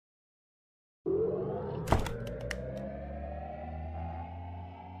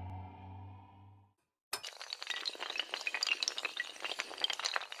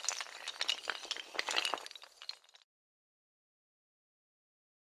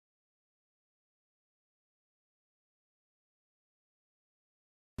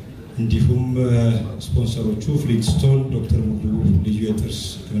እንዲሁም ስፖንሰሮቹ ፍሊክስቶን ዶክተር ሙሉ ልዩ የጥርስ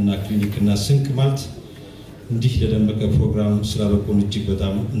ሕክምና ክሊኒክና ስንቅ ማልት እንዲህ ለደመቀ ፕሮግራም ስላበቁን እጅግ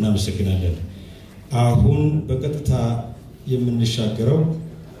በጣም እናመሰግናለን። አሁን በቀጥታ የምንሻገረው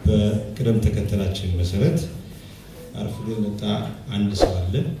በቅደም ተከተላችን መሰረት አርፍዶ የመጣ አንድ ሰው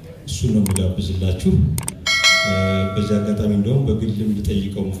አለ። እሱ ነው የምጋብዝላችሁ። በዛ አጋጣሚ እንደውም በግልም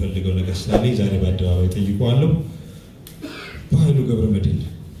ልጠይቀው የምፈልገው ነገር ስላለኝ ዛሬ በአደባባይ ጠይቀዋለሁ። በሀይሉ ገብረ መድህን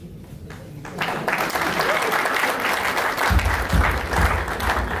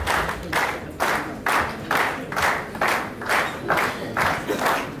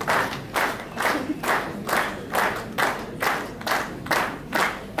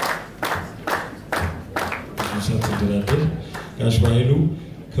ጋሽ በሀይሉ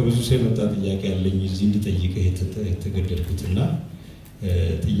ከብዙ ሰው የመጣ ጥያቄ ያለኝ እዚህ እንድጠይቅህ የተገደድኩትና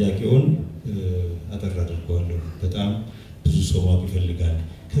ጥያቄውን አጠር አድርገዋለሁ። በጣም ብዙ ሰው ማወቅ ይፈልጋል።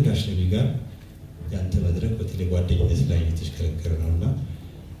 ከጋሽ ነቢይ ጋር ያንተ መድረክ በተለይ ጓደኝነት ላይ የተሽከረከረ ነውና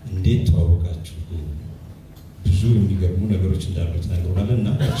እንዴት ተዋወቃችሁ? ብዙ የሚገርሙ ነገሮች እንዳሉ ተናግረናልና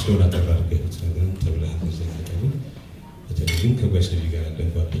እሱን አጠር አድርገህ ተናግረን ተብለሃል። በተለይም ከጋሽ ነቢይ ጋር ያለን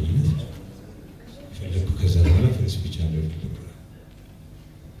ጓደኝነት ፈለኩ። ከዛ በኋላ ፈረስ ብቻ ነው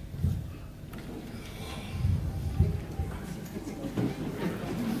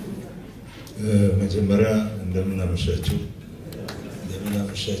መጀመሪያ እንደምን አመሻችሁ።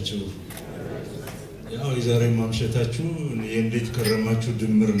 ያው የዛሬ ማምሸታችሁ እንዴት ከረማችሁ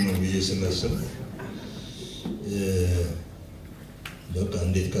ድምር ነው ብዬ ስላሰብ በቃ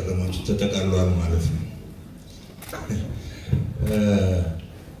እንዴት ከረማችሁ ተጠቃሏል ማለት ነው።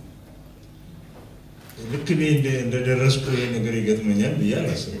 ልክ እንደደረስኩ ነገር ይገጥመኛል ብዬ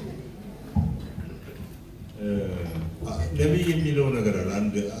አላሰብኩም። ነቢይ የሚለው ነገር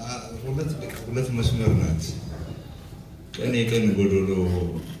አለ። ሁለት መስመር ናት። ቀን ጎዶሎ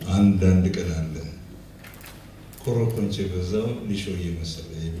አንድ ቀን አለ። ኮረኮንቼ በዛው ሊሾ እየመሰለ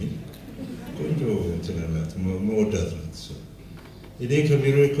የሚል ቆንጆ እንትን አላት። መወዳት ናት። እኔ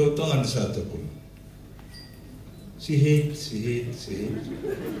ከቢሮ ከወጣሁ 1 ሰዓት ተኩል ሲሄድ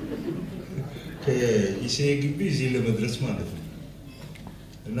ከኢሴ ግቢ እዚህ ለመድረስ ማለት ነው።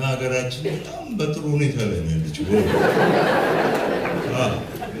 እና ሀገራችን በጣም በጥሩ ሁኔታ ላይ ነው ያለችው።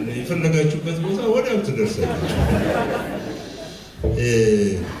 የፈለጋችሁበት ቦታ ወዲያው ትደርሳላችሁ።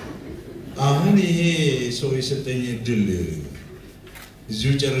 አሁን ይሄ ሰው የሰጠኝ እድል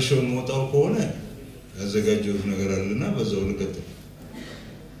እዚሁ ጨርሼው የምወጣው ከሆነ ያዘጋጀሁት ነገር አለና በዛው ልቀጥል።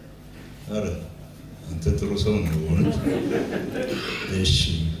 አረ አንተ ጥሩ ሰው ነው ወንድ። እሺ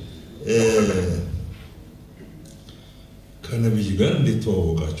ከነቢይ ጋር እንዴት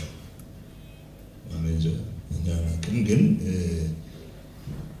ተዋወቃችሁ? ማንጃ ግን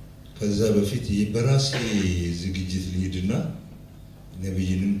ከዛ በፊት በራሴ ዝግጅት ልሂድና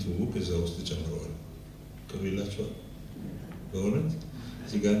ነቢይንም ትውውቅ እዛ ውስጥ ጨምረዋል። ቀብላችኋል። በእውነት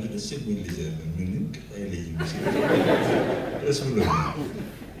እዚህ ጋር ደስ የሚል ልጅ አለ። ምንም አይለይም። ደስ ብሎኛል።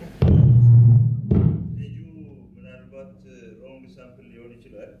 ልጁ ምናልባት ሮንግ ሳምፕል ሊሆን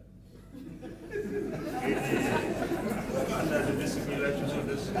ይችላል። አንዳንድ ደስ የሚላችሁ ሰው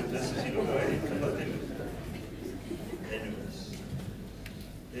ደስ ሲለው ከፋት የለም።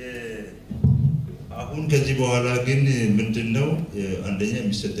 አሁን ከዚህ በኋላ ግን ምንድነው አንደኛ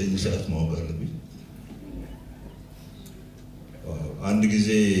የሚሰጠኝ ሰዓት ማወቅ አለብኝ። አንድ ጊዜ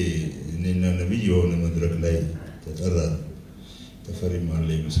እኔና ነቢይ የሆነ መድረክ ላይ ተጠራን። ተፈሪም አለ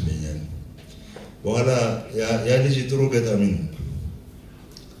ይመስለኛል። በኋላ ያ ልጅ ጥሩ ገጣሚ ነው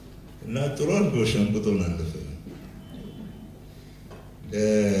እና ጥሩ አድርጎ ሸንቅጦን አለፈ።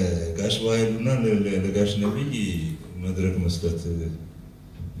 ለጋሽ በሀይሉና ለጋሽ ነቢይ መድረክ መስጠት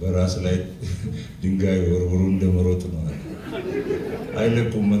በራስ ላይ ድንጋይ ወርውሩ እንደመሮጥ ነው።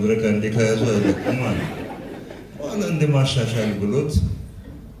 አይለቁም። መድረክ አንዴ ከያዙ አይለቁም ማለት ዋላ እንደማሻሻል ብሎት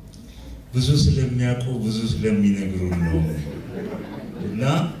ብዙ ስለሚያውቁ ብዙ ስለሚነግሩ ነው እና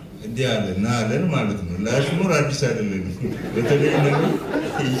እንዲህ አለና አለን ማለት ነው። ለአሽሙር አዲስ አይደለም። በተለይ ነው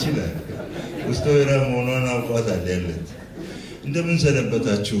ይችላል። ውስጣዊራ መሆኗን አውቋታል ያለት። እንደምን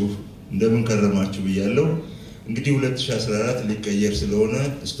ሰነበታችሁ እንደምን ከረማችሁ ብያለሁ። እንግዲህ 2014 ሊቀየር ስለሆነ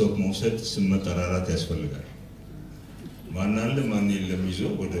ስቶክ መውሰድ ስም መጠራራት ያስፈልጋል። ማን አለ ማን የለም ይዞ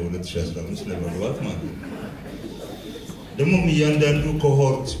ወደ 2015 ለመግባት ማለት ነው። ደግሞ እያንዳንዱ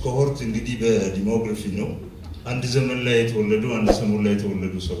ኮሆርት እንግዲህ በዲሞግራፊ ነው። አንድ ዘመን ላይ የተወለዱ አንድ ሰሞን ላይ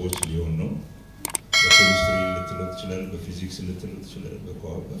የተወለዱ ሰዎች ሊሆን ነው። በኬሚስትሪ ልትለው ትችላለህ፣ በፊዚክስ ልትለው ትችላለህ፣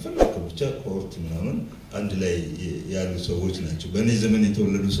 በፈለክ ብቻ ኮሆርት ምናምን አንድ ላይ ያሉ ሰዎች ናቸው። በእኔ ዘመን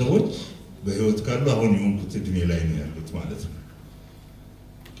የተወለዱ ሰዎች በህይወት ካሉ አሁን የሆንኩት እድሜ ላይ ነው ያሉት ማለት ነው።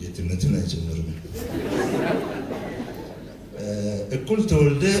 ጌትነትን አይጨምርም። እኩል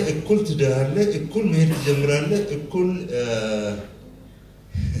ተወልደ እኩል ትዳለ እኩል መሄድ ጀምራለ እኩል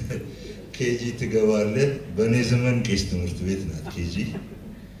ኬጂ ትገባለ በኔ ዘመን ቄስ ትምህርት ቤት ናት ኬጂ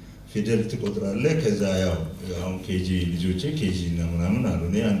ፊደል ትቆጥራለ ከዛ ያው አሁን ኬጂ ልጆቼ ኬጂ እና ምናምን አሉ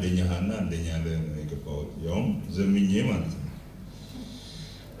እኔ አንደኛ ሃና አንደኛ ለምን የገባው ያው ዘምኜ ማለት ነው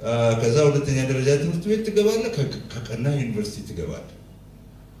ከዛ ሁለተኛ ደረጃ ትምህርት ቤት ትገባለ ከቀና ዩኒቨርሲቲ ትገባለ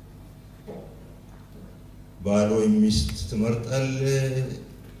ባሎ ሚስት ትመርጣለ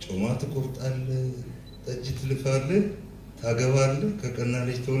ጮማ ትቆርጣለ ጠጅ ትልፋለ ታገባለ ከቀና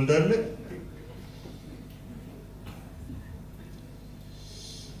ልጅ ትወልዳለ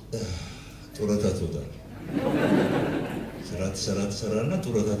ጡረታ ትወጣለ ሰራና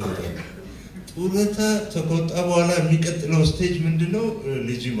ጡረታ ትወጣለ ጡረታ ተቆጣ በኋላ የሚቀጥለው ስቴጅ ምንድነው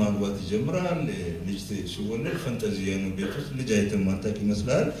ልጅ ማግባት ይጀምራል ልጅ ሲወለድ ፈንታዚያ ነው ቤት ውስጥ ልጅ አይተም ማታቅ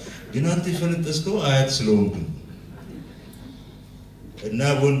ይመስላል ግን አንተ ፈነጠስከው አያት ስለሆንክ እና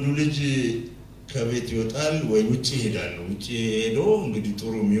ወንዱ ልጅ ከቤት ይወጣል ወይ ውጪ ይሄዳል ውጪ ሄዶ እንግዲህ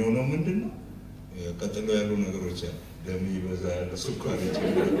ጥሩ የሚሆነው ምንድነው ቀጥሎ ያሉ ነገሮች አሉ ደም ይበዛል ስኳር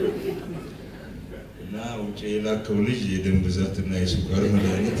ይጨምራል እና ውጪ ላከው ልጅ የደም ብዛትና የስኳር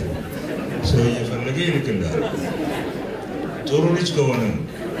መድኃኒት ሰው እየፈለገ ይልክላል ጥሩ ልጅ ከሆነ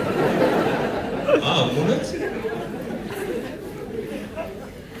እውነት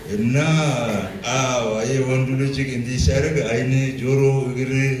እና ወንዱ ልጅ እንዲህ ሲያደርግ አይን ጆሮ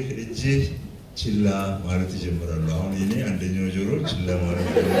እግር እጅ ችላ ማለት ይጀምራሉ አሁን እኔ አንደኛው ጆሮ ችላ ማለት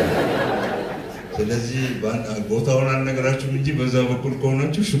ስለዚህ ቦታውን አልነገራችሁም እንጂ በዛ በኩል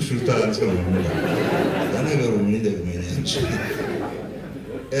ከሆናችሁ ሹክሹክታ አልሰማም ለነገሩ ምን ይደግመኛል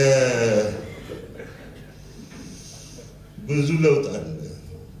ብዙ ለውጥ አለ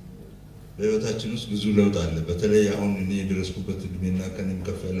በህይወታችን ውስጥ ብዙ ለውጥ አለ በተለይ አሁን እኔ የደረስኩበት እድሜና ከነም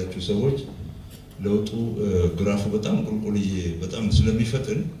ከፍ ያላችሁ ሰዎች ለውጡ ግራፉ በጣም ቁልቁልዬ በጣም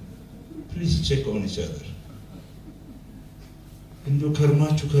ስለሚፈጥን ፕሊዝ ቼክ ኦን ኢች አዘር እንዶ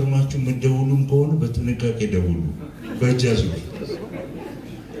ከርማችሁ መደውሉም ከሆነ በጥንቃቄ ደውሉ በእጃዙ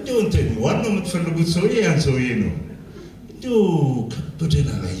እንዶ ዋናው የምትፈልጉት ሰውዬ ያን ሰውዬ ነው እንዶ ከበደና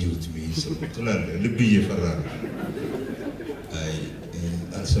ላይዩት ቢሰው ትላለ ልብ እየፈራ አይ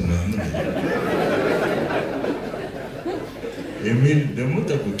አልሰማም የሚል ደግሞ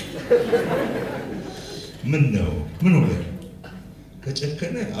ጠብቅ ምን ሆነ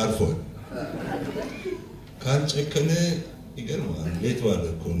ከጨከነ አርፏል ካልጨከነ ይገርማል ቤት ዋለ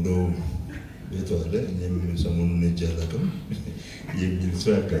ኮንዶ ቤት ዋለ እኔም ሰሞኑን እጃላከም የሚል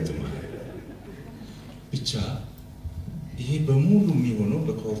ሰው ያጋጥማል ብቻ ይሄ በሙሉ የሚሆነው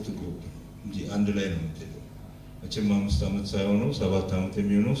በኮርት ግሩፕ እንጂ አንድ ላይ ነው የምትለው መቼም 5 አመት ሳይሆነው 7 አመት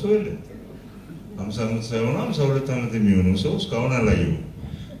የሚሆነው ሰው የለም 50 አመት ሳይሆነው 52 አመት የሚሆነው ሰው እስካሁን አላየው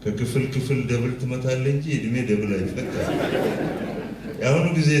ከክፍል ደብል ትመታለ እንጂ እድሜ ደብል አይፈታ ያሁኑ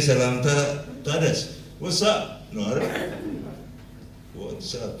ጊዜ ሰላምታ ታደስ ወሳ ነው አይደል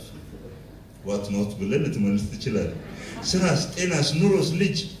WhatsApp what not ብለን ልትመልስ ትችላለህ ስራስ ጤናስ ኑሮስ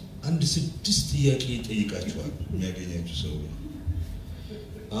ልጅ አንድ 6 ጥያቄ ይጠይቃቸዋል የሚያገኛችሁ ሰው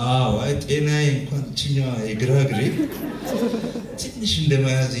አይ ጤናዬ እንኳን ጭኛ የግራግሬ ትንሽ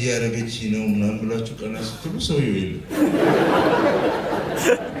እንደማያዝ ያረገች ነው ምናምን ብላችሁ ቀና ስትሉ ሰው ይወይል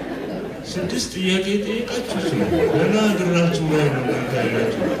 6 ጥያቄ ይጠይቃችሁ ገና ግራችሁ ላይ ነው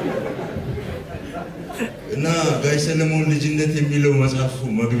ታያላችሁ እና ጋይ ሰለሞን ልጅነት የሚለው መጽሐፉ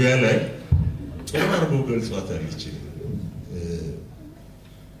መግቢያ ላይ ጥሩ አድርጎ ገልጿታል ይችላል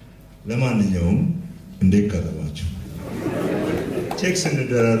ለማንኛውም እንዴት ቀረባችሁ ቼክስ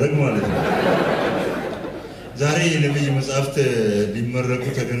እንደራረግ ማለት ነው ዛሬ የነቢይ መጽሐፍት ሊመረቁ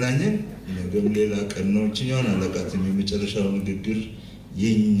ተገናኘን ነገም ሌላ ቀን ነው እኛውን አለቃትም የመጨረሻው ንግግር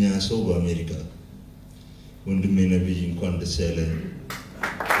የኛ ሰው በአሜሪካ ወንድሜ ነቢይ እንኳን ደስ ያለን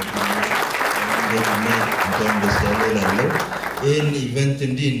እንኳን ደስ ያለን ይሄን ኢቨንት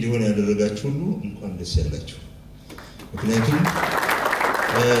እንዲሆን ያደረጋችሁ ሁሉ እንኳን ደስ ያላችሁ ምክንያቱም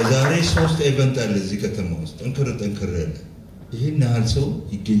ዛሬ 3 ኢቨንት አለ እዚህ ከተማ ውስጥ ጠንከር ያለ ይሄን ያህል ሰው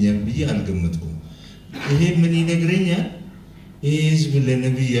ይገኛል ብዬ አልገመትኩም ይሄ ምን ይነግረኛል ይሄ ህዝብ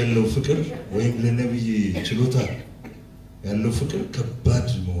ለነቢይ ያለው ፍቅር ወይም ለነቢይ ችሎታ ያለው ፍቅር ከባድ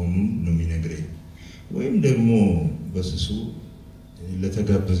መሆኑን ነው የሚነግረኝ ወይም ደግሞ በስሱ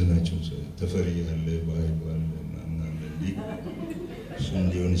ለተጋበዝናቸው ሰው ተፈሪ ያለ በሀይሉ አለ ምናምን እሱም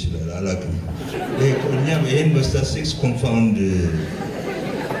ሊሆን ይችላል አላውቅም እኛም ይሄን በስታቲስቲክስ ኮንፋውንድ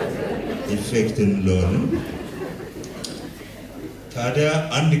ኢፌክት እንለዋለን ታዲያ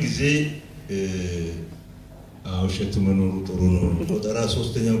አንድ ጊዜ አውሸት መኖሩ ጥሩ ነው ቆጠራ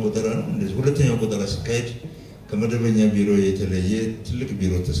 3ኛው ቆጠራ ነው እንደዚህ 2ኛው ቆጠራ ሲካሄድ ከመደበኛ ቢሮ የተለየ ትልቅ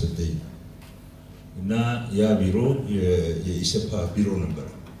ቢሮ ተሰጠኝ እና ያ ቢሮ የኢሰፓ ቢሮ ነበር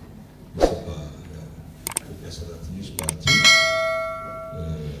ኢሰፓ የሰራተኞች ፓርቲ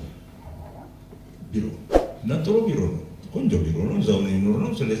ቢሮ እና ጥሩ ቢሮ ነው ቆንጆ ቢሮ ነው እዛው ነው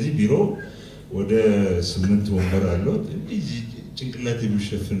የሚኖረው ስለዚህ ቢሮ ወደ 8 ወንበር አለው ጭንቅላት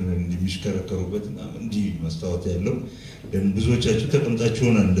የሚሸፍን እንደሚሽከረከሩበት እና እንዲ መስታወት ያለው ብዙዎቻችሁ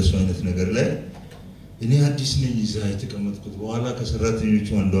ተቀምጣችሁና እንደሱ አይነት ነገር ላይ እኔ አዲስ ነኝ እዛ የተቀመጥኩት በኋላ ከሰራተኞቹ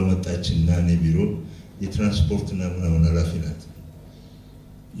አንዷ መጣችና እኔ ቢሮ የትራንስፖርትና ምናምን ኃላፊ ናት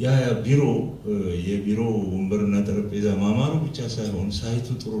ያ ቢሮ የቢሮ ወንበርና ጠረጴዛ ማማሩ ብቻ ሳይሆን ሳይቱ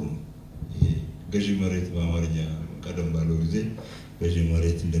ጥሩ ነው ገዢ መሬት በአማርኛ ቀደም ባለው ጊዜ ገዢ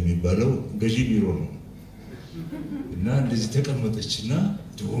መሬት እንደሚባለው ገዢ ቢሮ ነው እና እንደዚህ ተቀመጠችና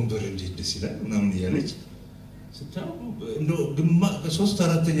ወንበር እንዴት ደስ ይላል ምናምን ያለች ስታው እንዶ ግማ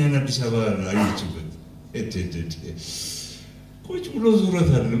 3/4ኛ አዲስ አበባ አየችበት ቁጭ ብሎ ዙረት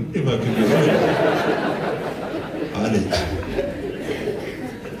አይደለም ለባከኝ አለች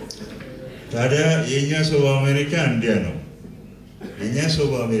ታዲያ የኛ ሰው በአሜሪካ እንዲያ ነው የኛ ሰው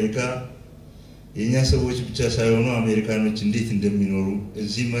በአሜሪካ የኛ ሰዎች ብቻ ሳይሆኑ አሜሪካኖች እንዴት እንደሚኖሩ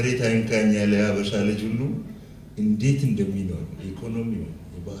እዚህ መሬት አይንካኝ ያለ ያበሻ ልጅ ሁሉ እንዴት እንደሚኖር ኢኮኖሚው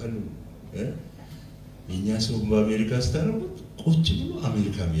የባህሉ የኛ ሰው በአሜሪካ ስታረቁት ቁጭ ብሎ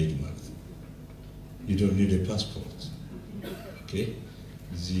አሜሪካ መሄድ ማለት ነው you don't need a passport okay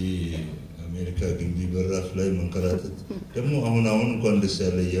እዚህ አሜሪካ ግንቢ በራፍ ላይ መንከራተት ደግሞ አሁን እንኳን ደስ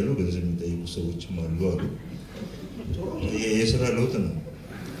ያለ ያሉ ገንዘብ የሚጠይቁ ሰዎችም አሉ አሉ የሥራ ለውጥ ነው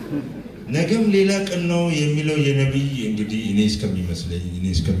ነገም ሌላ ቀን ነው የሚለው የነቢይ እንግዲህ እኔ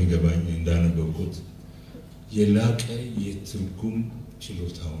እስከሚገባኝ እንዳነበብኩት የላቀ የትርጉም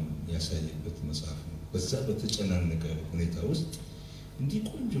ችሎታውን ያሳየበት መጽሐፍ ነው በዛ በተጨናነቀ ሁኔታ ውስጥ እንዲህ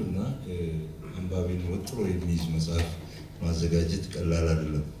ቆንጆና አንባቢን ወጥሮ የሚይዝ መጽሐፍ ማዘጋጀት ቀላል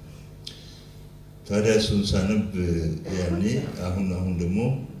አይደለም ታዲያ እሱን ሳነብ ያኔ አሁን ደግሞ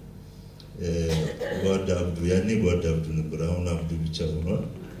ጓዳ አብዱ ያኔ ጓዳ አብዱ ነበር አሁን አብዱ ብቻ ሆኗል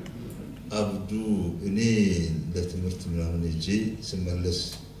አብዱ እኔ ለትምህርት ምናምን እጄ ስመለስ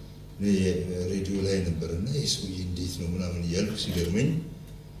ሬዲዮ ላይ ነበርና የሰውዬ እንዴት ነው ምናምን እያልኩ ሲገርመኝ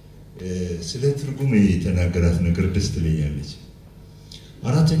ስለ ትርጉም የተናገራት ነገር ደስ ትለኛለች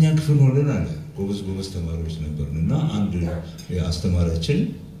 4ኛ ክፍል ሆነን አለ ጎበዝ ተማሪዎች ነበርና አንድ አስተማሪያችን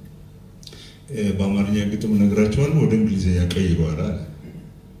በአማርኛ ግጥም ነግራቸዋል ወደ እንግሊዘኛ ቀይሯል አለ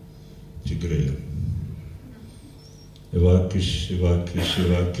ችግር የለም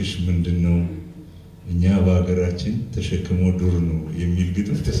እባክሽ ምንድነው እኛ በአገራችን ተሸክሞ ዱር ነው የሚል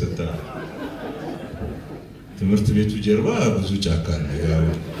ግጥም ተሰጣ ትምህርት ቤቱ ጀርባ ብዙ ጫካ ነው ያው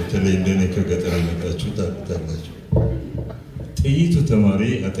በተለይ እንደኔ ከገጠር መጣችሁ ታውቁታላችሁ ጥይቱ ተማሪ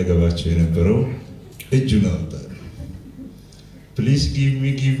አጠገባቸው የነበረው እጁን አወጣ please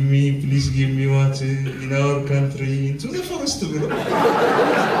give me what in our country into the forest ብሎ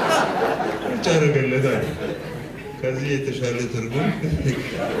ጫረገለታል ከዚህ የተሻለ ትርጉም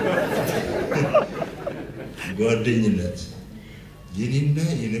ጓደኝነት የኔና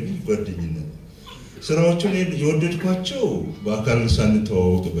የነቢይ ጓደኝነት ስራዎቹን የወደድኳቸው በአካል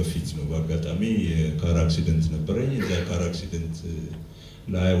ሳንተዋወቅ በፊት ነው በአጋጣሚ የካር አክሲደንት ነበረኝ እዛ ካር አክሲደንት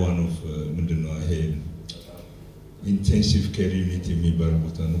ላይ ዋን ኦፍ ምንድነው ይሄ ኢንቴንሲቭ ኬር ዩኒት የሚባል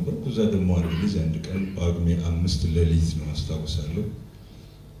ቦታ ነበር ከዛ ደግሞ አንድ ልጅ አንድ ቀን ጳጉሜ 5 ሌሊት ነው አስታውሳለሁ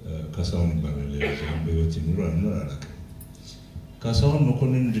ካሳውን ይባላል ያው በህይወት ይኑራልና አላውቅም ካሳውን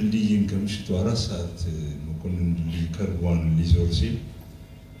መኮንን ድልድይን ከምሽቱ 4 ሰዓት መኮንን ድልድይ ከርቧን ሊዞር ሲል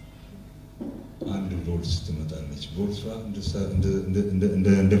አንድ ቦልስ ትመጣለች ቦልሷ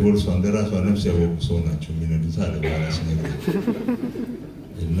እንደ ቦልሷ እንደራሷ ነፍስ ያወቁ ሰው ናቸው የሚነዱት አለ ባላስ ነገር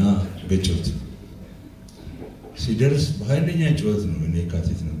እና ገጭት ሲደርስ በኃይለኛ ጩኸት ነው እኔ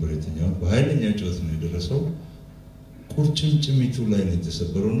ካቲት ነበር የተኛው በኃይለኛ ጩኸት ነው የደረሰው ቁርጭምጭሚቱ ላይ ነው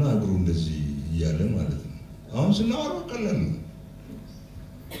የተሰበረውና እግሩ እንደዚህ ያለ ማለት ነው አሁን ስናወራ ቀላል ነው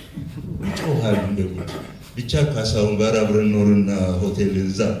ጮሃል እንደው ብቻ ካሳውን ጋር አብረን ኖርና ሆቴል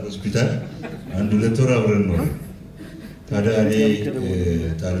እዛ ሆስፒታል አንድ ለተራ አብረን ኖር ታዲያ እኔ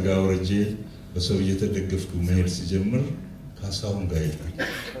ታልጋ ወርጄ በሰው እየተደገፍኩ መሄድ ሲጀምር ካሳውን ጋር ይላል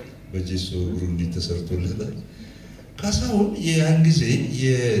በጄሶ እግሩ እንዲተሰርቶለታል ካሳውን ያን ጊዜ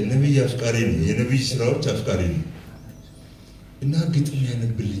የነቢይ አፍቃሪ ነው የነቢይ ስራዎች አፍቃሪ ነው እና ግጥም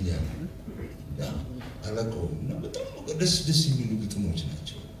ያነብልኛል ያ አላቀው እና በጣም ደስ የሚሉ ግጥሞች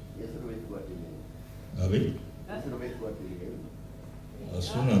ናቸው አቤት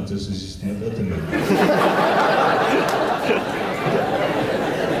እሱን አንተ ሲስት መጣት ነው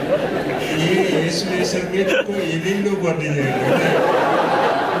የእስር ቤት እኮ የሌለው ጓደኛ ነው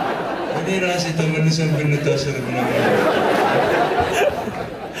እኔ ራሴ ተመልሰን ብንታሰር ምናምን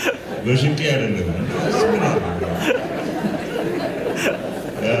በሽቄ አይደለም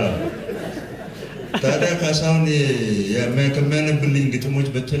ታዲያ ካሳውን ከሚያነብልኝ ግጥሞች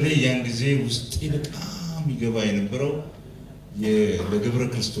በተለይ ያን ጊዜ ውስጥ በጣም ይገባ የነበረው ለገብረ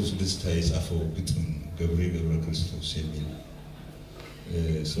ክርስቶስ ደስታ የጻፈው ግጥም ገብረ ክርስቶስ የሚል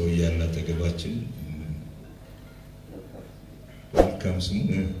ሰው ያለ ተገባችን መልካም ስሙን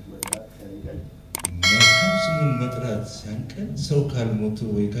መጥራት ሲያንቀን ሰው ካልሞተ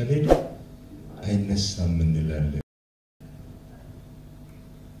ወይ ካልሄደ አይነሳም እንላለን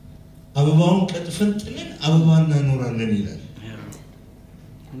አበባውን ቀጥፈን ጥለን አበባና እናኖራለን ይላል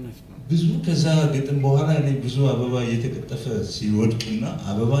ብዙ ከዛ ግጥም በኋላ እኔ ብዙ አበባ እየተቀጠፈ ሲወድቅና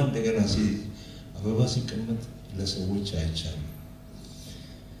አበባ እንደገና አበባ ሲቀመጥ ለሰዎች አይቻልም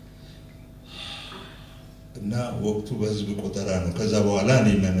እና ወቅቱ በህዝብ ቆጠራ ነው ከዛ በኋላ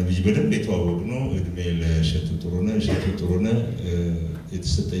እኔና ነብይ በደንብ የተዋወቅነው እድሜ ለሸቱ ጥሩነ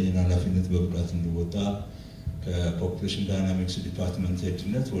የተሰጠኝን ኃላፊነት በብቃት እንድወጣ ከፖፑሌሽን ዳይናሚክስ ዲፓርትመንት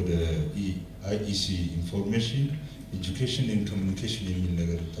ሄድነት ወደ ኢሲ ኢንፎርሜሽን ኤጁኬሽን ኤንድ ኮሙኒኬሽን የሚል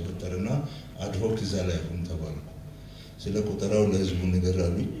ነገር ተፈጠረና አድሆክ እዛ ላይ ሆን ተባልኩ ስለ ቆጠራው ለህዝቡ ነገር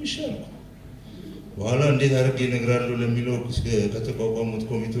አሉኝ ይሻልኩ በኋላ እንዴት አድርጌ እነግራለሁ ለሚለው ከተቋቋሙት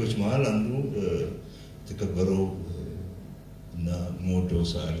ኮሚቴዎች መሃል አንዱ ተከበረው እና ሞደው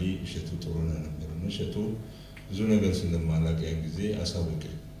ሳሊ ሸቱ ጥሩነ ነበር እና ሸቱ ብዙ ነገር ስለማላውቅ ያን ጊዜ አሳወቀ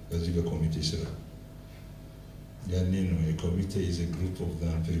በዚህ በኮሚቴ ስራ ያኔ ነው የኮሚቴ is a group of the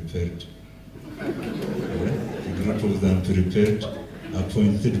unprepared a group of the unprepared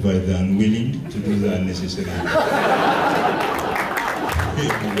appointed by the unwilling to do the unnecessary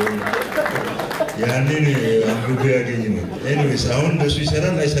ያኔ አንዱ ያገኘው anyways አሁን እሱ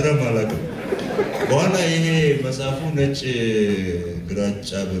ይሰራል አይሰራም አላውቅም በኋላ ይሄ መጽሐፉ ነጭ ግራጫ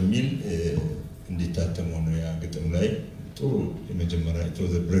በሚል እንዲታተም ሆነ ያ ግጥም ላይ ጥሩ የመጀመሪያ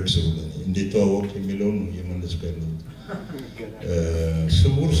the breakthrough እንዴት ተዋወቅ የሚለውን የመለስኩ ያለው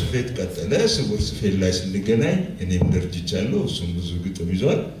ስውር ስፌት ቀጠለ ስውር ስፌት ላይ ስንገናኝ እኔም ደርጅቻለሁ እሱም ብዙ ግጥም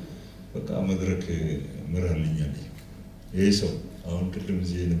ይዟል በቃ መድረክ ምራልኛል ይሄ ሰው አሁን ቅድም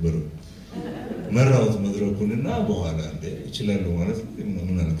እዚህ የነበረው መራውት መድረኩንና በኋላ እንደ ይችላል ማለት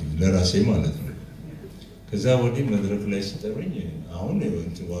ምን አልኩኝ ለራሴ ማለት ነው ከዛ ወዲህ መድረክ ላይ ሲጠሩኝ አሁን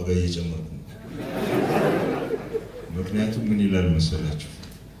ዋጋ እየጨመርኩ ነው ምክንያቱም ምን ይላል መሰላችሁ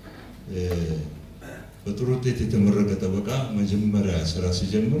በጥሩ ውጤት የተመረቀ ጠበቃ መጀመሪያ ስራ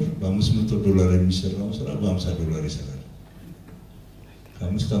ሲጀምር $500 የሚሰራው ስራ $50 ይሰራል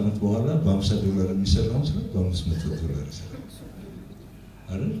ከ5 አመት በኋላ $50 የሚሰራው ስራ $500 ይሰራል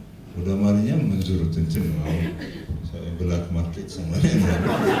አይደል ወደ ማንኛውም መንዙሩት እንትን ነው አሁን ብላክ ማርኬት ሰማይ ነው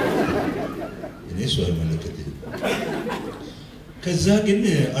እኔ ሰው አይመለከተኝ ከዛ ግን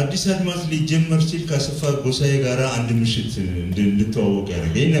አዲስ አድማስ ሊጀመር ሲል ካሰፋ ጎሳዬ ጋራ አንድ ምሽት እንድንተዋወቅ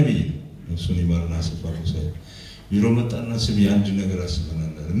ያደረገኝ ነብይ እሱን ይማርና አሰፋ ጎሳዬ ቢሮ መጣና ስም አንድ ነገር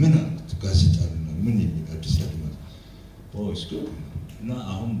አስበናል ምን አልኩት ጋዜጣና ምን የሚል አዲስ አድማስ ኦስኮ እና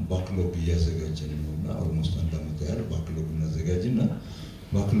አሁን ባክሎግ እያዘጋጀን ነውና ኦልሞስት አንድ አመት ያህል ባክሎግ እናዘጋጅና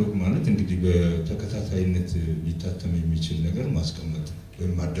ባክሎግ ማለት እንግዲህ በተከታታይነት ሊታተም የሚችል ነገር ማስቀመጥ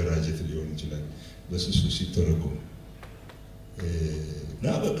ወይም ማደራጀት ሊሆን ይችላል በስሱ ሲተረጎም እና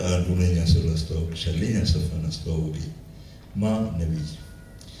በቃ ዱነኛ ሰው አስተዋውቅሻለኝ አሰፋን አስተዋውቀኝ ነቢይ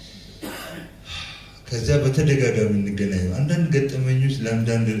ከዛ በተደጋጋሚ እንገናኝ አንዳንድ ገጠመኞች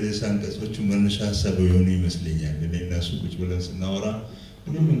ለአንዳንድ ርዕሰ አንቀጾቹ መነሻ ሐሳብ የሆኑ ይመስለኛል እኔና እሱ ቁጭ ብለን ስናወራ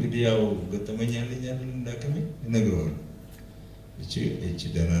ምንም እንግዲህ ያው ገጠመኝ አለኝ አይደል እንዳከመኝ እነግረዋለሁ እቺ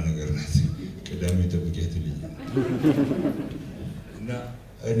ደህና ነገር ናት ቀዳሚ ተብቂያት ልኝ እና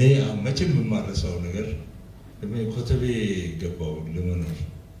እኔ መቼም የማረሳው ነገር ኮተቤ ገባው ለመኖር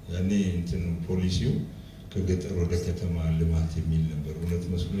ያኔ እንትን ፖሊሲው ከገጠር ወደ ከተማ ልማት የሚል ነበር እውነት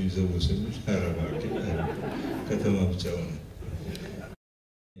መስሎ ይዘው ወሰዱት አረባክ ከተማ ብቻ ሆነ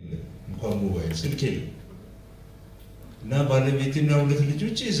እንኳን ሞባይል ስልክ የለም እና ባለቤቴና ሁለት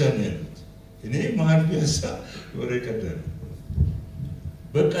ልጆች ይዛን ያሉት እኔ መሀል ቢያሳ ወሬ ቀደረ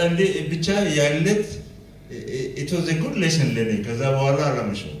በቃ እንደ ብቻ ያለት it was a good lesson ለኔ ከዛ በኋላ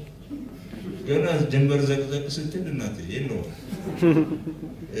አላመሸው ገና ጀንበር ዘቅዘቅ ስትል እናቴ የለው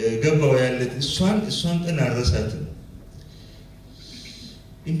ገባው ያለት እሷን ቀን አረሳት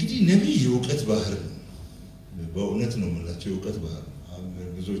እንግዲህ ነብይ የውቀት ባህር በእውነት ነው ማለት የውቀት ባህር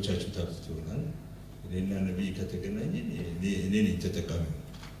ብዙዎቻችሁ ታፍቶናል እኔና ነብይ ከተገናኘን እኔ ነኝ ተጠቃሚው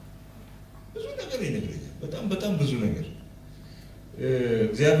ብዙ ነገር ይነግረኛል በጣም ብዙ ነገር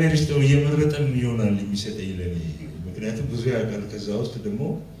እግዚአብሔር ይስጠው እየመረጠም ይሆናል የሚሰጠኝ ለኔ ምክንያቱም ብዙ ያቃል ከዛ ውስጥ ደግሞ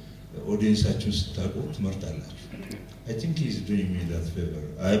ኦዲየንሳችሁን ስታውቁ ትመርጣላችሁ I think he is doing me that favor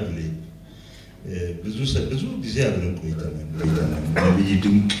I believe ብዙ ጊዜ አብረን ቆይተናል ነብይ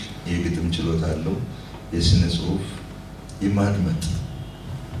ድንቅ የግጥም ችሎታ አለው የስነ ጽሁፍ የማድመጥ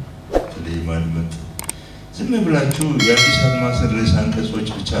ለማድመጥ ዝም ብላችሁ የአዲስ አድማስን ርዕሰ አንቀጾች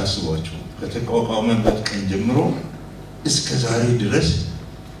ብቻ አስቧቸው ከተቋቋመበት ቀን ጀምሮ እስከ ዛሬ ድረስ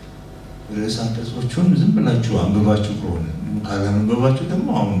ርዕሰ አንቀጾቹን ዝም ብላችሁ አንብባችሁ ከሆነ ካላነበባችሁ ደግሞ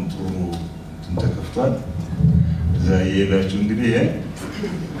አሁን ጥሩ ተከፍቷል እዛ የሄዳችሁ እንግዲህ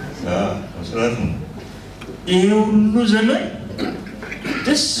መስራት ነው ይሄ ሁሉ ዘመን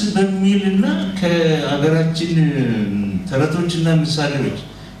ደስ በሚልና ከአገራችን ተረቶችና ምሳሌዎች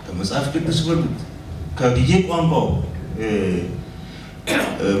ከመጽሐፍ ቅዱስ በሉት ከጊዜ ቋንቋው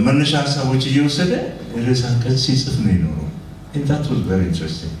መነሻ ሐሳቦች እየወሰደ ርዕሰ አንቀጽ ሲጽፍ ነው የኖረው and that was very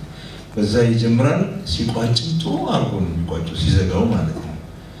interesting በዛ ይጀምራል ሲቋጭም ጥሩ አርጎ ነው የሚቋጨው ሲዘጋው ማለት ነው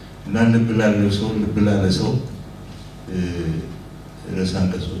እና ልብላለ ሰው ርዕሰ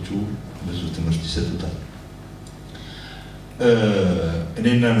አንቀጾቹ ብዙ ትምህርት ይሰጡታል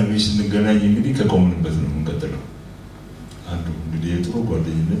እኔና ነብይ ስንገናኝ እንግዲህ ከቆምንበት ነው የምንቀጥለው አንዱ እንግዲህ የጥሩ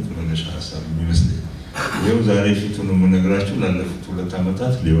ጓደኝነት መነሻ ሐሳብ የሚመስል ይሄው ዛሬ ፊቱ ነው የምነግራችሁ ላለፉት 2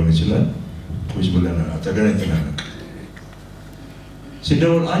 ዓመታት ሊሆን ይችላል ቁጭ ብለን ተገናኝተናል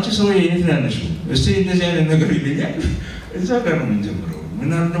ሲደውል አንቺ ሰው የት ያለሽ እስቲ እንደዚህ አይነት ነገር ይለኛል እዛ ጋር ነው የምንጀምረው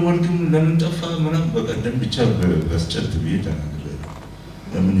ምን አለ ወልድም ለምን ጠፋ ምናምን በቀደም ብቻ በስጨት ቤት ተናግሬ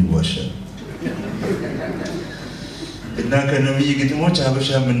ለምን ይዋሻል እና ከነቢይ ግጥሞች አበሻ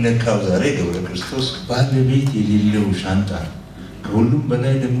ምንነካው ዛሬ ገብረ ክርስቶስ ባለቤት የሌለው ሻንጣ ከሁሉም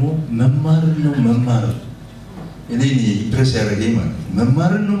በላይ ደግሞ መማር ነው መማር እኔ ኢምፕሬስ ያደረገኝ ማለት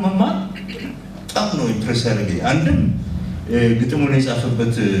መማር ነው መማር በጣም ነው ኢምፕሬስ ያደረገኝ አንድም ግጥሙን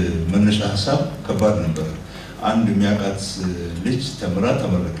የጻፈበት መነሻ ሐሳብ ከባድ ነበር አንድ የሚያቃት ልጅ ተምራ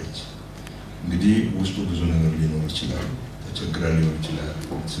ተመረቀች እንግዲህ ውስጡ ብዙ ነገር ሊኖር ይችላል ተቸግራ ሊሆን ይችላል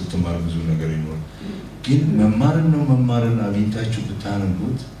ስትማር ብዙ ነገር ይኖር ግን መማርን ነው መማርን አግኝታችሁ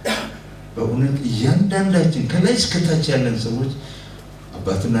ብታነቡት በእውነት እያንዳንዳችን ከላይ እስከታች ያለን ሰዎች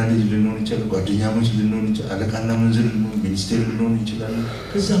አባትና ልጅ ልንሆን ይችላል ጓደኛሞች ልንሆን ይችላል አለቃና መንዝር ልንሆን ሚኒስቴር ልንሆን ይችላል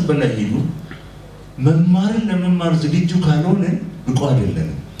ከዛም በላይ ሄዱ መማርን ለመማር ዝግጁ ካልሆነ ብቁ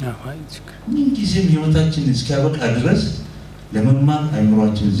አይደለንም ምን ጊዜም ህይወታችን እስኪያበቃ ድረስ ለመማር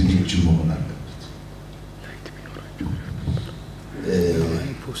አይምሮአችን ዝግጁ መሆን አለበት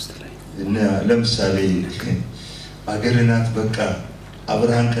እና ለምሳሌ አገርናት በቃ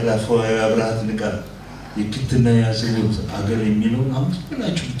አብርሃም ከላፈው አብርሃት ንቃ የክትና ያዘሉት አገር የሚለው አሁን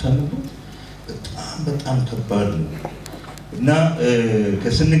ብላችሁ ታነቡ በጣም ከባድ ነው እና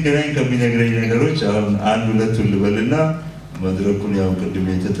ከስንገናኝ ከሚነግረኝ ነገሮች አሁን አንድ ሁለት ልበልና መድረኩን ያው ቅድም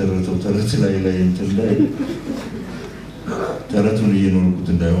የተተረተው ተረት ላይ እንትን ላይ ተረቱን እየኖርኩት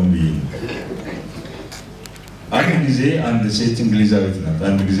እንዳይሆን ብዬ አንድ ጊዜ አንድ ሴት እንግሊዛዊት ናት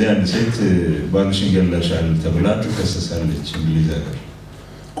አንድ ጊዜ አንድ ሴት ባልሽን ገለሻል ተብላ ተከሰሳለች እንግሊዝ ሀገር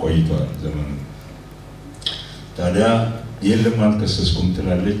ቆይቷል ዘመኑ ታዲያ የለም አልከሰስኩም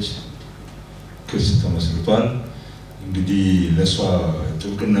ትላለች ክስ ተመስርቷል እንግዲህ ለሷ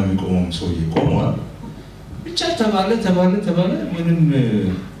ጥብቅና የሚቆመው ሰው ይቆማል ብቻ ተባለ ምንም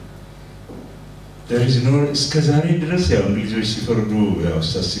there is no እስከዛሬ ድረስ ያው እንግሊዞች ሲፈርዱ ያው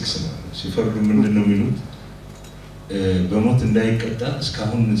ስታቲስቲክስ ነው ሲፈርዱ ምንድነው የሚሉት በሞት እንዳይቀጣ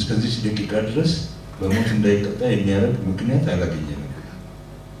እስካሁን እስከዚህ ደቂቃ ድረስ በሞት እንዳይቀጣ የሚያደርግ ምክንያት አላገኘንም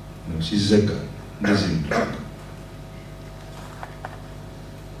ነው ሲዘጋ እንደዚህ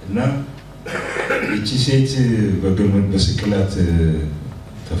እና እቺ ሴት በገመድ በስቅላት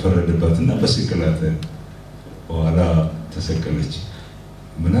ተፈረደባትና በስቅላት በኋላ ተሰቀለች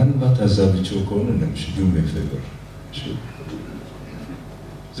ምናልባት አዛብቸው ከሆነ ለምሽ ዱም የፌቨር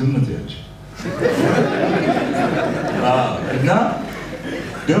ዝምት ያለች እና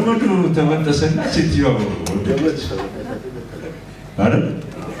ገመዱ ተበጠሰና ሴትየዋ ወደቀች አይደል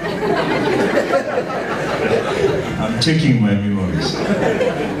I'm checking my memories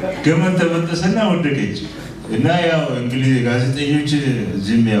ገመድ ተበጠሰና ወደቀች እና ያው እንግሊዝ ጋዜጠኞች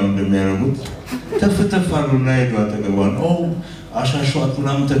ዝም ያው እንደሚያረጉት ተፈተፋሉና ሄዱ አጠገቧን አሻሻት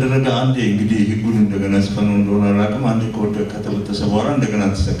ምናምን ተደረገ አንዴ እንግዲህ ህጉን እንደገና ጽፈነው እንደሆነ አላውቅም አንዴ ከወደቀ ከተበጠሰ በኋላ እንደገና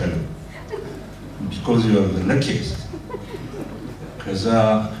ተሰቀለ because you are the luckiest ከዛ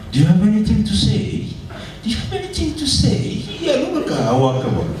do you have anything to say ያሉ በቃ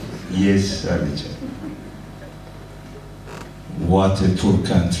አዋከበ yes አለች what a poor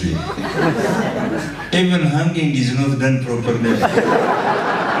country even hanging is not done properly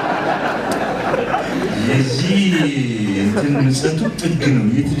የዚህ እንትን ምጸቱ ጥግ ነው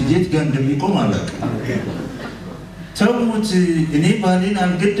የት ጋር እንደሚቆም አላውቅም ተውት እኔ ባሌን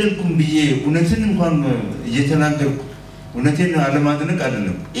አልገደልኩም ብዬ እውነትን እንኳን እየተናገርኩ እውነቴን አለማድነቅ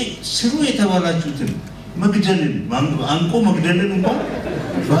አይደለም ስሩ የተባላችሁትን መግደልን አንቆ መግደልን እንኳን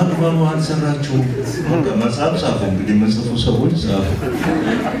በአግባቡ አልሰራችሁም መጽሐፍ ጻፉ እንግዲህ መጽሐፉ ሰዎች ጻፉ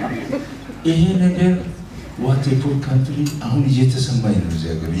ይሄ ነገር what a poor country አሁን እየተሰማኝ ነው እዚህ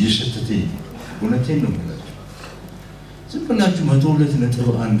ሀገር እየሸተተኝ እውነቴን ነው የምላችሁ ዝም ብላችሁ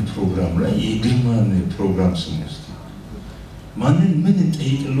 102.1 ፕሮግራም ላይ የግርማን ፕሮግራም ስሙት ማንን ምን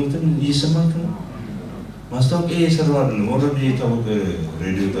እንጠይቅሎትን እየሰማችሁ ነው ማስታወቂያ የሰራው አይደለም ኦልሬዲ የታወቀ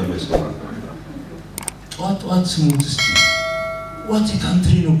ሬዲዮ ጣቢያ ሰራ ጧት ስሙት እስቲ what a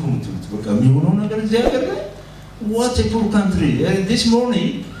country ነው ኮምቱት በቃ የሚሆነው ነገር እዚህ ሀገር ላይ what a poor country this morning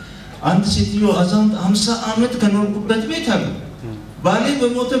አንድ ሴትዮ አዛውንት 50 አመት ከኖርኩበት ቤት አለ ባሌ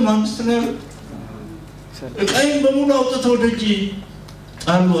በሞተ ማግስት ነው እቃይን በሙሉ አውጥተው ደጅ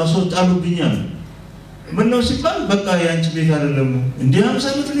ጣሉ አስወጣሉብኛል ምን ነው ሲባል በቃ ያንቺ ቤት አይደለም እንዴ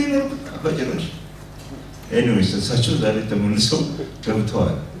 50 አመት ነው የኖርኩት በጭራሽ ኤኒዌይስ እሳቸው ዛሬ ተመልሰው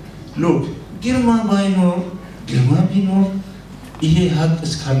ገብተዋል ሎክ ግርማ ቢኖር ይሄ ሀቅ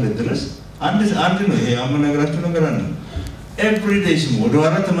እስካለ ድረስ አንድ ነው ይሄ አመናግራችሁ ነገር አለ every day ስሙ ወደ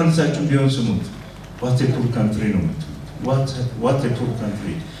ኋላ ተመልሳችሁ ቢሆን ስሙት what a poor country ነው what a poor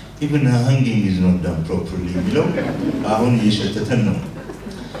country even hanging is not done properly የሚለው አሁን እየሸተተን ነው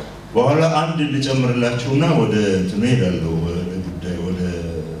በኋላ አንድ ልጨምርላችሁና ወደ እንትኑ ሄዳለሁ ጉዳይ ወደ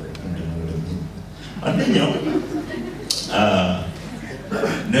አንደኛው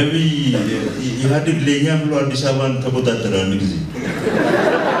ነቢይ ኢህአዴግ ለኛ ብሎ አዲስ አበባን ተቆጣጠራል ጊዜ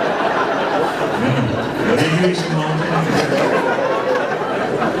ሬዲዮ ይሰማው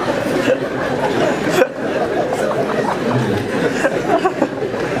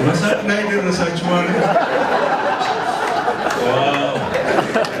መሳቅ ላይ ደረሳችሁ ማለት ዋው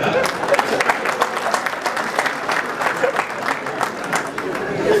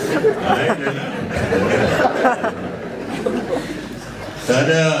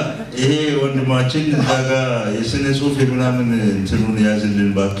ታዲያ ይሄ ወንድማችን ዳጋ የስነ ጽሁፍ ምናምን እንትኑን ያዝልን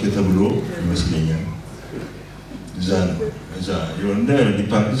ባክ ተብሎ ይመስለኛል እዛ የወንደ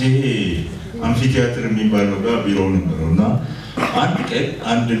ዲፓርትመንት ይሄ አምፊ ቲያትር የሚባለው ጋር ቢሮ ነበርና አንድ ቀን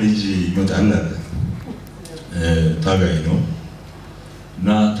አንድ ልጅ ይመጣል አለ ታጋይ ነው እና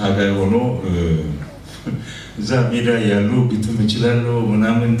ታጋይ ሆኖ እዛ ሜዳ ያለው ግጥም ይችላል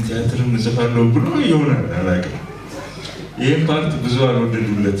ምናምን ቲያትርም ጽፋለሁ ብሎ ይሆናል አላውቅም ይሄን ፓርት ብዙ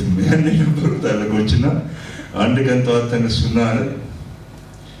አልወደዱለትም ያኔ ነበሩ ታለቆችና አንድ ቀን ተዋት ተነሱና አለ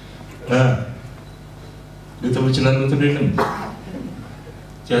ግጥም ይችላል ተደለም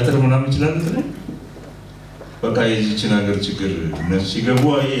ቲያትር ምናምን ይችላል ተደለም በቃ የዚህችን ሀገር ችግር እነሱ ሲገቡ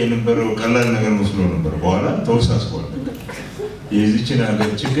የነበረው ቀላል ነገር መስሎ ነበር በኋላ ተወሳስቧል የዚህችን ሀገር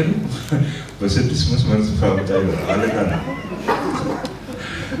ችግር በስድስት መስመር ጽፋውታ አለቃ ነው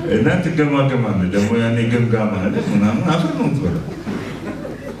እና ትገማገማለ ደግሞ ያኔ ገምጋማ አለ ምናምን አፈር ነው ትበላ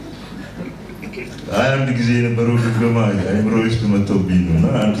አንድ ጊዜ የነበረው ገምጋማ አይምሮይስ ተመተውብኝ ነውና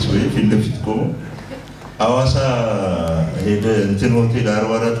አንድ ሰው ፊት ለፊት ቆሞ አዋሳ ሄደ እንትን ሆቴል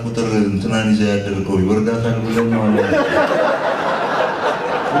 44 ቁጥር እንትናን ይዘ ያደረገው ይወርዳታል ብለው ነው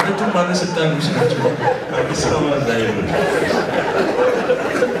ሁለቱም ባለስልጣን ናቸው አዲስ አበባ ላይ ነው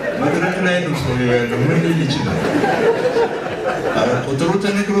መድረክ ላይ ነው ሰው ያለው ምን ሊል ይችላል ቁጥሩ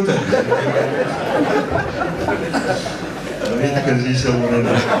ተነግሮታል አቤት ከዚህ ሰው ነው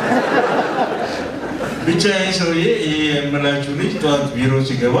ብቻ ሰውዬ የምላችሁ ልጅ ጧት ቢሮ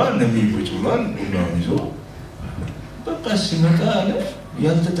ሲገባ ነቢይ ቁጭ ብሏል ቡናውን ይዞ በቃ ሲመጣ አለ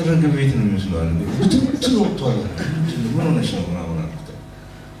ያልተደረገ ቤት ነው ይመስላል ብትምትል ወጥቷል ምን ሆነሽ ነው ምናምን አልኩት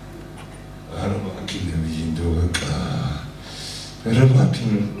አረባኪ ነቢይ እንደው በቃ አረባኪ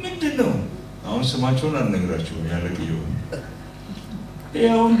ምንድን ነው አሁን ስማቸውን አልነግራችሁም ያለቅየው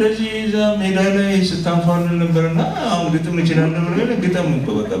ያው እንደዚህ እዛ ሜዳ ላይ ስታንፋልን ነበርና አሁን ግጥም ይችላል ነበር ግን ግጥም እኮ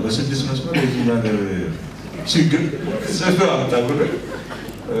በቃ በስድስት መስመር የዚህ ነገር ችግር ሰፋ አጣብረ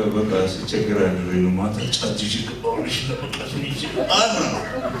በቃ ሲቸገር ያለው ማታ ጫት ይችላልሽ ለመቃስ ይችላል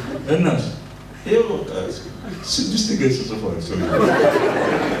እና ይሄው በቃ ስድስት ገጽ ጽፏል ሰው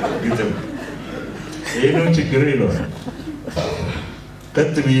ግጥም ይሄ ነው ችግር ይለዋል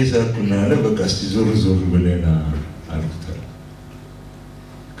ከትም ይሳኩና አለ በቃ እስቲ ዞር ብለና አልኩት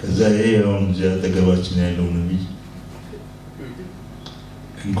ከዛ ይሄውን ተገባችን ያለው ነቢይ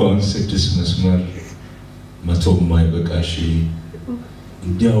እንኳን ስድስት መስመር መቶ ማይበቃሽ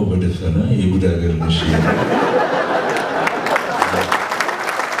እንዲያው በደፈና የጉድ ሀገር ነሽ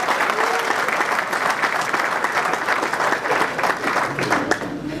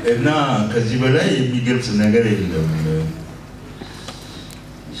እና ከዚህ በላይ የሚገልጽ ነገር የለም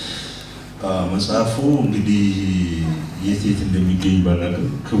መጽሐፉ እንግዲህ የት እንደሚገኝ ባላውቅም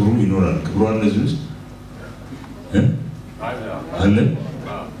ክብሩ ይኖራል ክብሩ አለዚህ ውስጥ አለ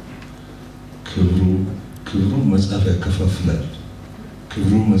ክብሩ መጽሐፍ ያከፋፍላል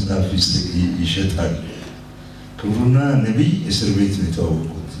ክብሩ መጽሐፍ ይሸጣል ክብሩና ነቢይ እስር ቤት ነው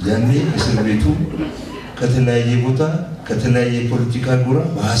የተዋወቁት ያኔ እስር ቤቱ ከተለያየ ቦታ ከተለያየ ፖለቲካ ጎራ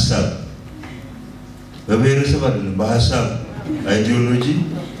በሐሳብ በብሔረሰብ አይደለም በሐሳብ አይዲዮሎጂ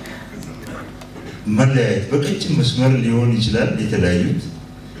መለያየት በቀጭን መስመር ሊሆን ይችላል የተለያዩት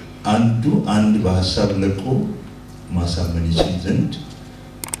አንድ በሐሳብ ለቆ ማሳመን ይችል ዘንድ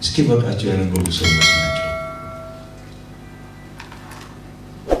እስኪ በቃቸው ያነበቡ ሰዎች ናቸው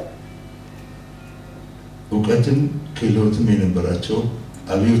እውቀትም ክህሎትም የነበራቸው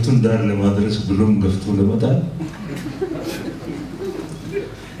አብዮቱን ዳር ለማድረስ ብሎም ገፍቶ ለመጣል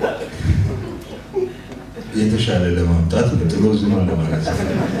የተሻለ ለማምጣት ጥሎ ዝም ለማለት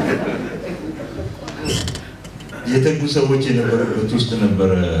የተጉ ሰዎች የነበረበት ውስጥ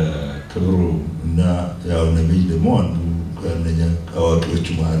ነበረ ክብሩ እና ያው ነቢይ ደግሞ አንዱ ከነኛ አዋቂዎች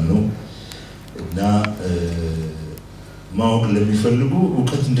መሃል ነው እና ማወቅ ለሚፈልጉ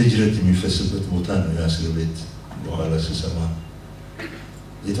እውቀት እንደ ጅረት የሚፈስበት ቦታ ነው ያስር ቤት በኋላ ሲሰማ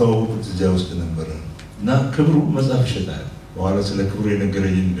የተዋወቁት እዚያ ውስጥ ነበር እና ክብሩ መጽሐፍ ይሸጣል በኋላ ስለ ክብሩ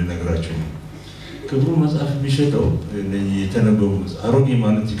የነገረኝ እንደነገራቸው ክብሩ መጽሐፍ የሚሸጠው የተነበቡ አሮጌ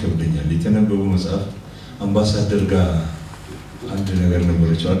ማለት ይከብደኛል የተነበቡ መጽሐፍ አምባሳደር ጋር አንድ ነገር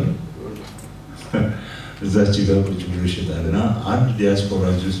ነበረች አይደል እዛች ጋር ቁጭ ብሎ ይሸጣልና አንድ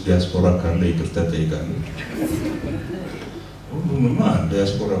ዲያስፖራ ካለ ይቅርታ ጠይቃለሁ ሁሉም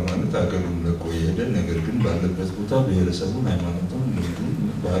ዲያስፖራ ማለት አገሩን ለቆ የሄደ ነገር ግን ባለበት ቦታ ብሔረሰቡን ሃይማኖቱን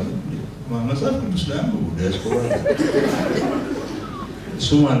ባህሉ መጽሐፍ ቅዱስ ላይ ነው ዲያስፖራ እሱ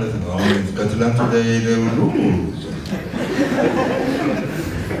ማለት ነው አሁን ከትላንት ወዲያ የሄደው ሁሉ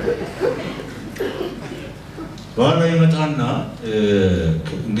በኋላ ይመጣና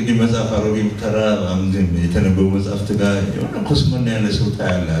እንግዲህ መጽሐፍ አሮጌ ተራ አምድም የተነበቡ መጽሐፍት ጋር የሆነ ኮስሞና ያለ ሰው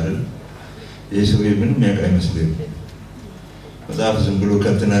ታያለ አይደል የሰው ምንም ያውቅ አይመስልም መጽሐፍ ዝም ብሎ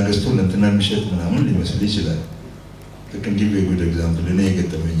ከእንትና ገዝቶ ለእንትና የሚሸጥ ምናምን ሊመስል ይችላል ልክ እንዲህ በጉድ ኤግዛምፕል እኔ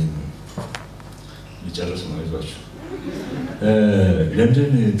የገጠመኝ ነው ሊጨርስ ነው አይዟችሁ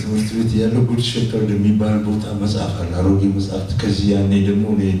ለንደን ትምህርት ቤት ያለው ጉድ ሼፐርድ የሚባል ቦታ መጽሐፍ አለ አሮጌ መጽሐፍት ከዚህ ያኔ ደግሞ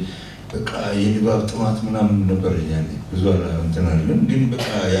እኔ በቃ የንባብ ጥማት ምናምን ነበር ያኔ ብዙ እንትን አይደለም ግን በቃ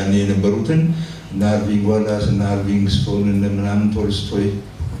ያኔ የነበሩትን እና አርቪንግ ዋላስ እና አርቪንግ ስቶን እና ምናምን ቶልስቶይ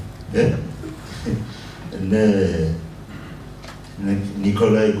እና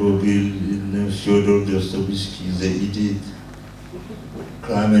ኒኮላይ ጎግል እና ፊዮዶር ዶስቶቭስኪ ዘ ኢዲት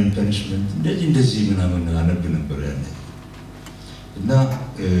ክራይም ኤንድ ፐኒሽመንት እንደዚህ ምናምን አነብ ነበር ያኔ እና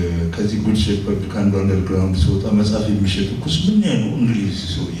ከዚህ ጉድ ሼፐርድ ካንዶ አንደርግራውንድ ሲወጣ መጽሐፍ የሚሸጡ ኩስ ምን ያሉ እንግሊዝ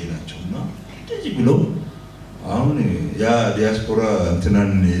ሰውዬ ናቸውና እንደዚህ ብለው አሁን ያ ዲያስፖራ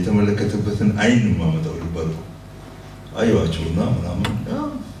እንትናን የተመለከተበትን አይን ማመጣው ልባሉ አይዋቸውና ምናምን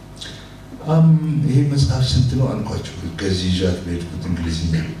ይሄ መጽሐፍ ስንት ነው አልኳቸው ከዚህ ጃት ቤትኩት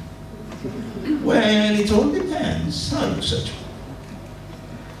እንግሊዝኛ ወይ ያኔ ተወልደን ሳልኩሳቸው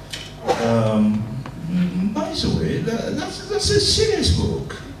by the way, that's a serious book.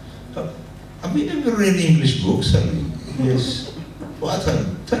 I've never read English books. Yes. What are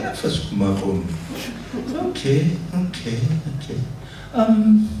ተነፈስኩ ማቆም Okay.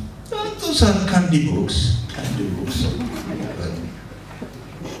 Those are candy books.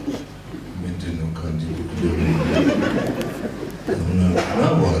 ምንድን ነው candy book?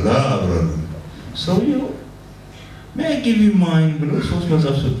 voilà, ሰውየው may I give you mine ብሎ ሶስት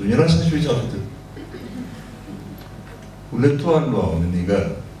መጽሐፍ ሰጡኝ የራሳቸው የጻፉት ሁለቱ አሉ አሁን እኔ ጋር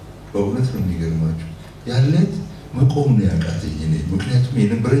በእውነት ነው የሚገርማችሁ ያለት መቆም ነው ያቃተኝ እኔ ምክንያቱም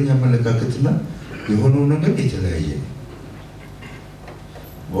የነበረኝ አመለካከትና የሆነው ነገር የተለያየ ነው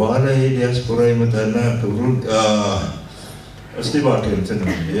በኋላ የዲያስፖራ ይመጣና ክብሩን እስቲ ባከን እንትን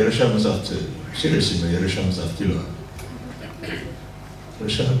የረሻ መጽሐፍት ሲሪየስ ነው የረሻ መጽሐፍት ይላል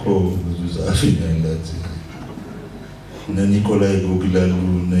ረሻ እኮ ብዙ ጻፊ ነው ያላት እነ ኒኮላይ ጎግል አሉ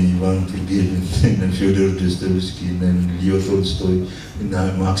እነ ኢቫን ቱርጌን እነ ፊዮዶር ዶስቶቭስኪ እነ ሊዮ ቶልስቶይ እና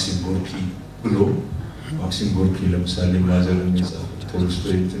ማክሲም ጎርኪ ብሎ ማክሲም ጎርኪ ለምሳሌ ማዘር የሚጻፍ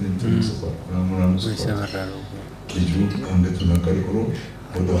ቶልስቶይ እንትን ጽፏል ምናምን ልጁ አንገቱን አቀርቅሮ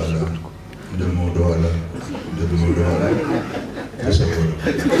ወደኋላ ወደኋላ ተሰወረ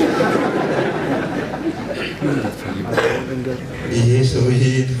ይሄ ሰውዬ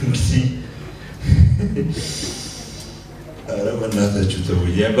እንግዲህ አረበናታችሁ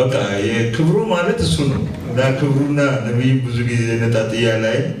ተውያ በቃ የክብሩ ማለት እሱ ነው እና ክብሩና ነብይ ብዙ ጊዜ ነጣጥያ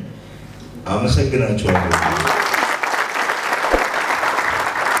ላይ አመሰግናቸዋለሁ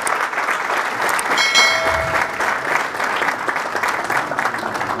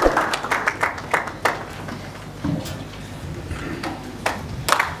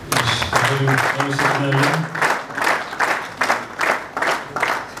አመሰግናለሁ